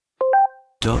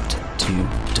Dot to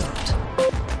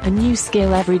dot. A new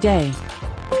skill every day.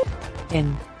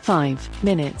 In 5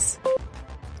 minutes.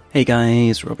 Hey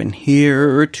guys, Robin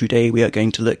here. Today we are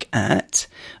going to look at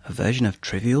a version of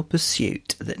Trivial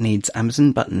Pursuit that needs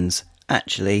Amazon buttons.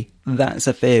 Actually, that's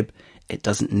a fib. It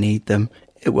doesn't need them.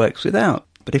 It works without.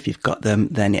 But if you've got them,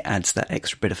 then it adds that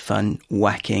extra bit of fun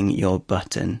whacking your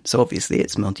button. So obviously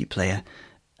it's multiplayer.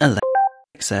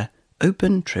 Alexa,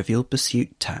 open Trivial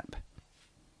Pursuit tab.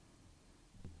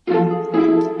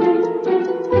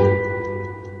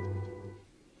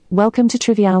 Welcome to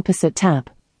Trivial Pursuit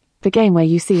tab. The game where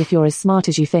you see if you're as smart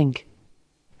as you think.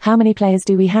 How many players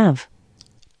do we have?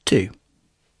 2,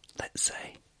 let's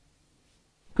say.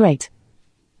 Great.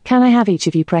 Can I have each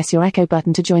of you press your echo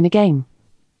button to join the game?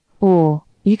 Or,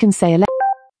 you can say,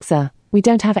 Alexa, we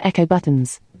don't have echo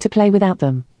buttons, to play without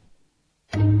them.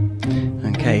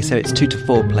 Okay, so it's 2 to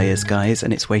 4 players, guys,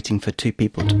 and it's waiting for 2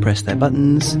 people to press their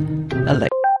buttons.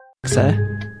 Alexa,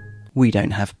 we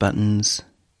don't have buttons.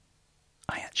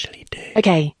 I actually do.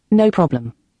 Okay, no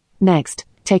problem. Next,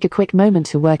 take a quick moment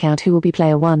to work out who will be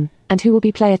player 1 and who will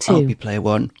be player 2. I'll be player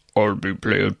 1. I'll be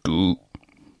player 2.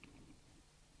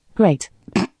 Great.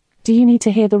 Do you need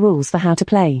to hear the rules for how to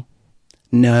play?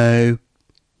 No.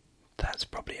 That's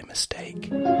probably a mistake.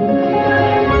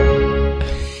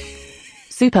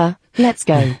 Super, let's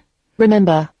go.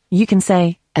 Remember, you can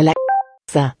say,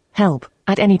 Alexa, help,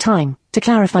 at any time, to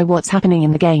clarify what's happening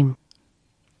in the game.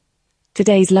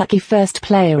 Today's lucky first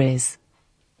player is...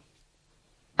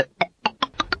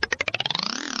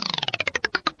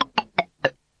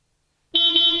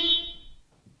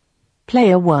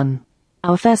 Player 1.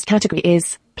 Our first category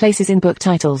is places in book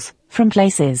titles, from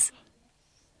Places.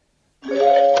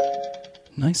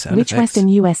 Nice sound Which effects. Western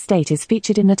US state is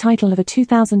featured in the title of a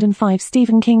 2005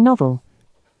 Stephen King novel?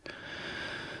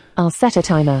 I'll set a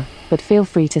timer, but feel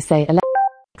free to say Alexa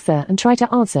and try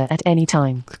to answer at any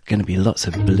time. There's going to be lots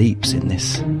of bleeps in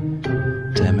this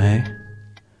demo.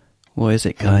 What is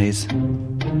it, guys?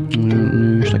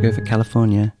 Should I go for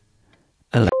California?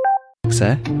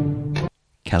 Alexa,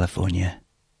 California.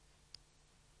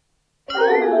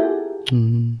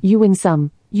 You win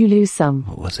some, you lose some.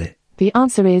 What was it? The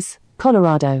answer is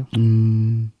Colorado.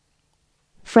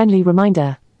 Friendly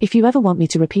reminder, if you ever want me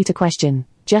to repeat a question,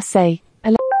 just say,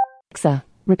 Alexa,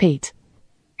 repeat.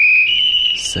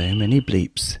 So many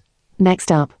bleeps.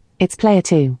 Next up, it's player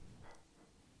 2.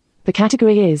 The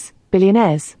category is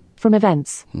billionaires from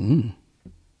events.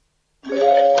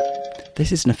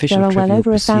 This is an official There are well Trivial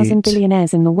over Pursuit. 1,000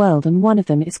 billionaires in the world, and one of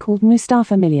them is called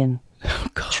Mustafa Million. Oh,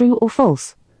 God. True or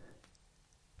false?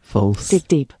 False. Dig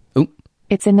deep. Oh.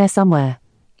 It's in there somewhere.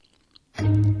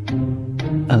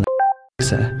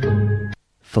 Alexa,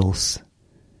 false.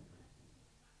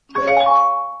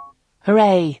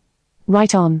 Hooray!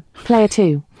 Right on, player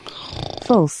 2.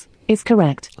 False is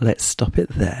correct. Let's stop it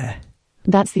there.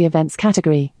 That's the events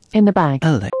category, in the bag.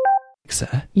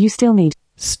 Alexa, You still need...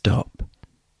 stop.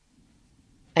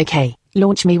 Okay,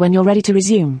 launch me when you're ready to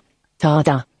resume.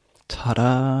 Ta-da.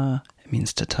 Ta-da! It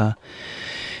means ta-ta.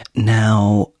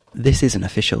 Now, this is an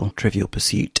official Trivial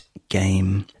Pursuit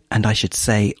game, and I should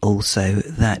say also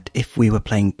that if we were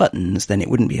playing buttons, then it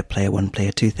wouldn't be a player 1,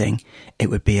 player 2 thing. It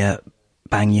would be a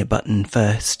bang your button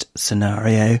first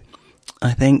scenario,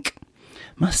 I think.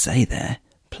 Must say there,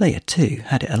 player 2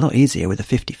 had it a lot easier with a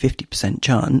 50-50%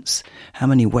 chance. How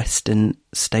many Western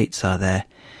states are there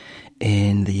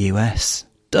in the US?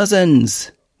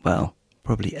 Dozens! Well,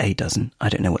 probably a dozen. I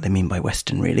don't know what they mean by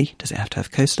Western, really. Does it have to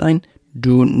have coastline?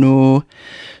 Don't know.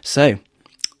 So,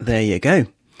 there you go.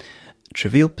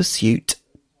 Trivial Pursuit,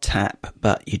 tap,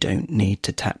 but you don't need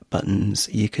to tap buttons.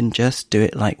 You can just do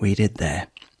it like we did there.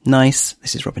 Nice.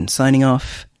 This is Robin signing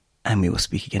off, and we will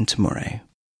speak again tomorrow.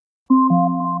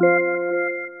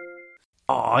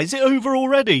 Is it over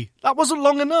already? That wasn't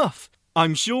long enough.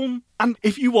 I'm Sean, and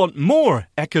if you want more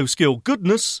Echo Skill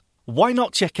goodness, why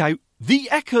not check out the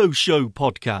Echo Show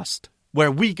podcast,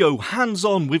 where we go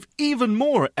hands-on with even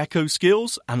more Echo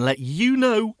skills and let you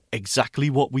know exactly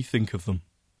what we think of them.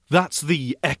 That's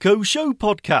the Echo Show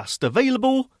podcast,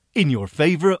 available in your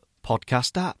favourite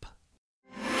podcast app.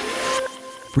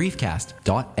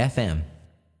 Briefcast.fm